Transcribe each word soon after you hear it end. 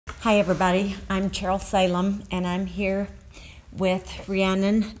Hi everybody, I'm Cheryl Salem and I'm here with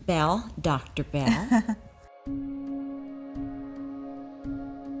Rhiannon Bell, Dr. Bell.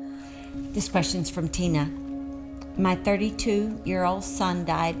 This question's from Tina. My 32-year-old son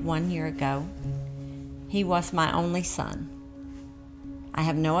died 1 year ago. He was my only son. I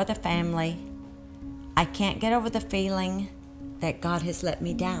have no other family. I can't get over the feeling that God has let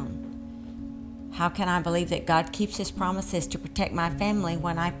me down. How can I believe that God keeps His promises to protect my family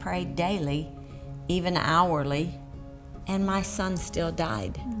when I pray daily, even hourly, and my son still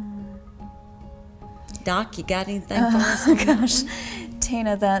died? Doc, you got anything for us? Oh gosh,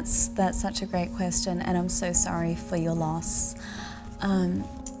 Tina, that's such a great question, and I'm so sorry for your loss.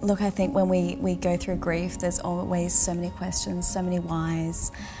 Look, I think when we go through grief, there's always so many questions, so many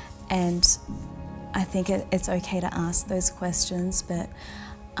whys, and I think it's okay to ask those questions, but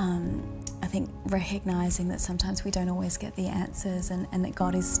I think recognizing that sometimes we don't always get the answers and that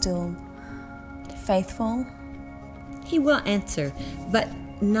God is still faithful. He will answer, but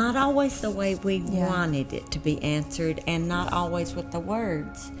not always the way we wanted it to be answered, and not always with the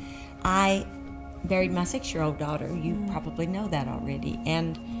words. I buried my 6-year-old daughter. You probably know that already.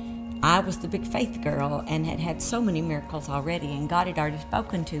 And I was the big faith girl and had had so many miracles already, and God had already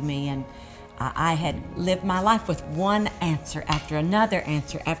spoken to me, and I had lived my life with one answer after another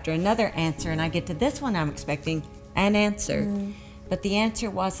answer after another answer, and I get to this one, I'm expecting an answer. But the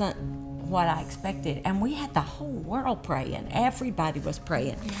answer wasn't what I expected. And we had the whole world praying. Everybody was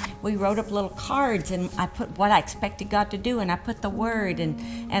praying. We wrote up little cards, and I put what I expected God to do, and I put the word,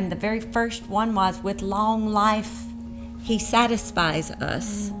 and the very first one was, with long life, He satisfies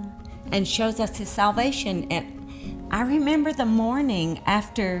us and shows us His salvation. And I remember the morning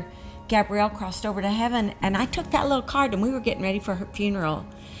after Gabrielle crossed over to heaven, and I took that little card, and we were getting ready for her funeral.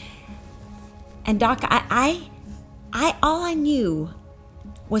 And Doc, all I knew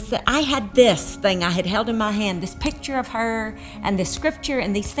was that I had this thing I had held in my hand, this picture of her and this scripture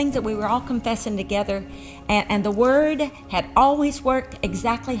and these things that we were all confessing together, and the word had always worked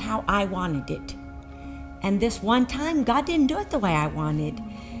exactly how I wanted it. And this one time, God didn't do it the way I wanted.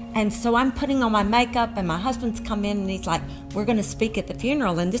 And so I'm putting on my makeup, and my husband's come in, and he's like, we're going to speak at the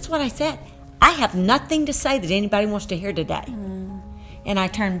funeral. And this is what I said: I have nothing to say that anybody wants to hear today. And I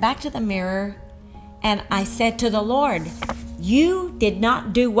turned back to the mirror, and I said to the Lord, you did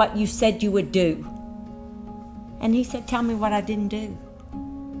not do what you said you would do. And He said, tell me what I didn't do.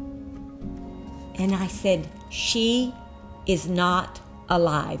 And I said, she is not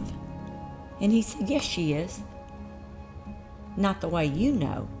alive. And He said, yes, she is. Not the way you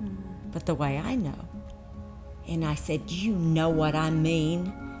know, but the way I know. And I said, you know what I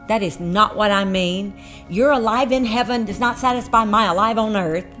mean. That is not what I mean. You're alive in heaven does not satisfy my alive on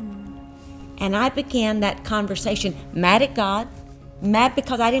earth. And I began that conversation, mad at God, mad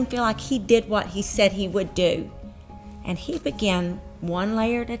because I didn't feel like He did what He said He would do. And He began one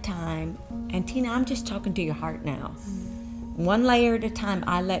layer at a time. And Tina, I'm just talking to your heart now. One layer at a time,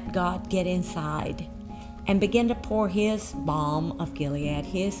 I let God get inside and began to pour His balm of Gilead,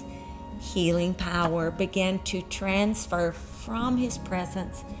 His healing power, began to transfer from His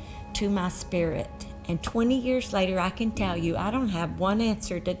presence to my spirit. And 20 years later, I can tell you, I don't have one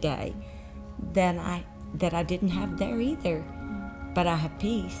answer today that I didn't have there either. But I have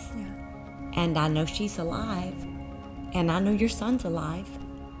peace. And I know she's alive. And I know your son's alive.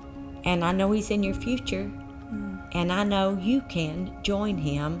 And I know he's in your future. And I know you can join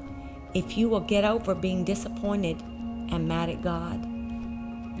him if you will get over being disappointed and mad at God.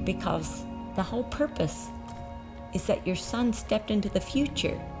 Because the whole purpose is that your son stepped into the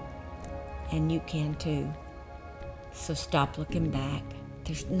future, and you can too. So stop looking back.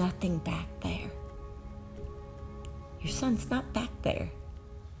 There's nothing back there. Your son's not back there.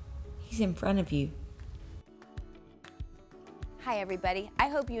 He's in front of you. Hi everybody, I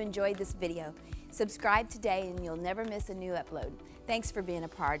hope you enjoyed this video. Subscribe today and you'll never miss a new upload. Thanks for being a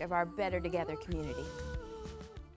part of our Better Together community.